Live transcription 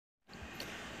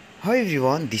Hi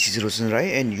everyone, this is Roshan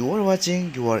Rai and you are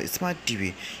watching your Smart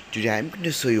TV. Today I am going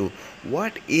to show you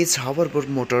what is hoverboard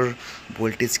motor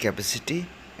voltage capacity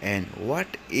and what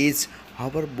is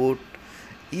hoverboard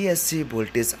ESC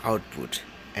voltage output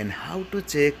and how to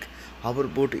check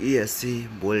hoverboard ESC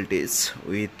voltage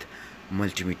with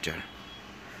multimeter.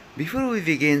 Before we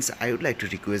begin, I would like to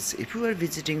request if you are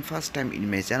visiting first time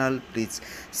in my channel, please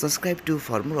subscribe to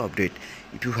for more update.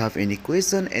 If you have any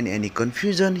question and any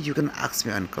confusion, you can ask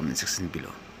me on comment section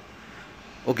below.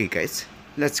 Okay guys,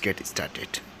 let's get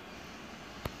started.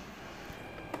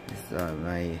 This is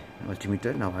my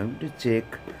multimeter. Now I'm going to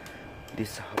check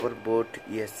this hoverboard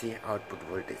ESC output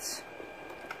voltage.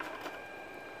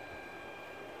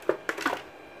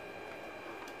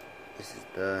 This is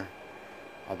the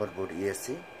hoverboard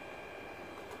ESC.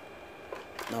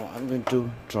 Now I'm going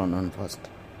to turn on first.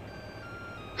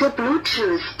 The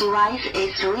Bluetooth device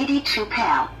is ready to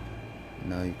pair.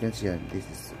 Now you can see here this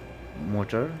is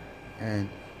motor and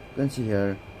you can see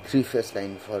here 3-phase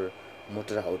line for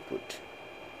motor output.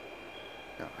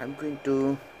 Now I'm going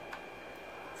to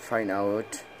find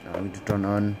out. Now I'm going to turn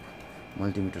on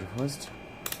multimeter first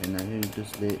and I'm going to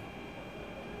select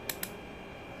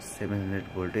 700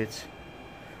 voltage.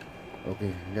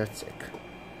 Okay, let's check.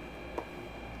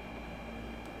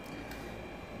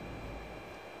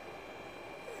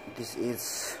 This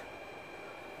is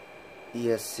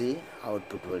ESC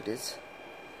output voltage.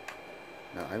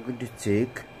 Now I'm going to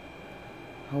check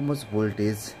how much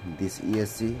voltage this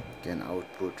ESC can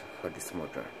output for this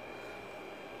motor.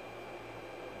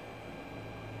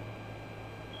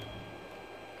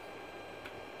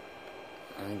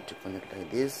 I'm going to connect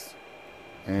like this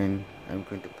and I'm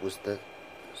going to push the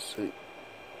switch.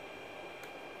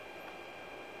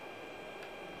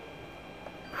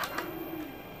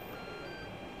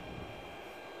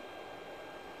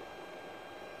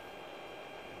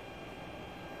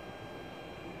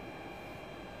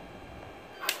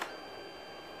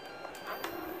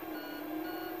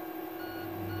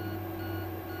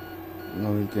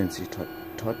 Now you can see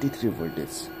 33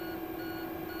 voltage.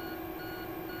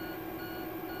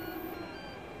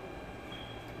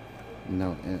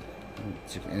 Now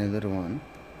check another one.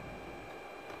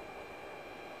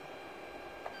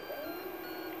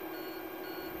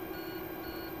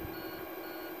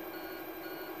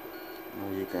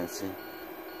 Now you can see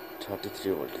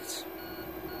 33 voltage.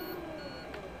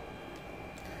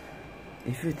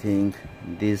 If you think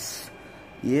this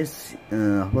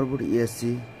hoverboard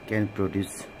ESC can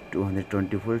produce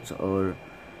 220 volts or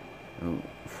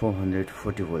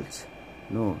 440 volts,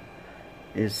 no,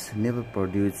 it's never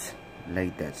produced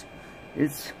like that.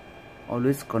 It's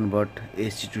always convert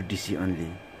AC to DC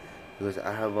only, because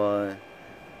I have a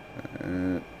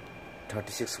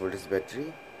 36 voltage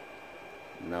battery.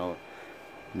 Now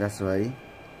that's why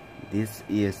this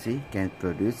ESC can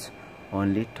produce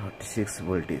only 36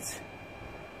 voltage.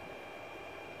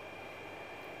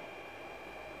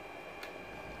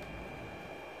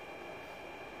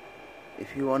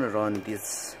 If you want to run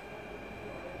this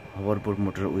hoverboard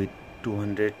motor with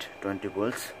 220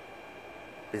 volts,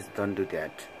 please don't do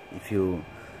that. If you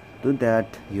do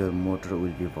that, your motor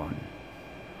will be burned,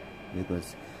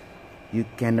 because you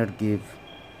cannot give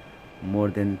more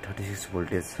than 36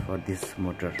 voltage for this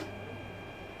motor.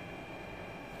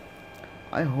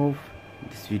 I hope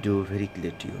this video very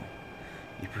clear to you.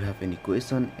 If you have any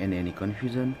question and any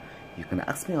confusion, you can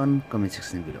ask me on comment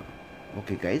section below.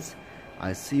 Okay guys,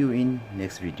 I'll see you in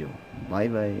next video. Bye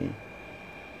bye.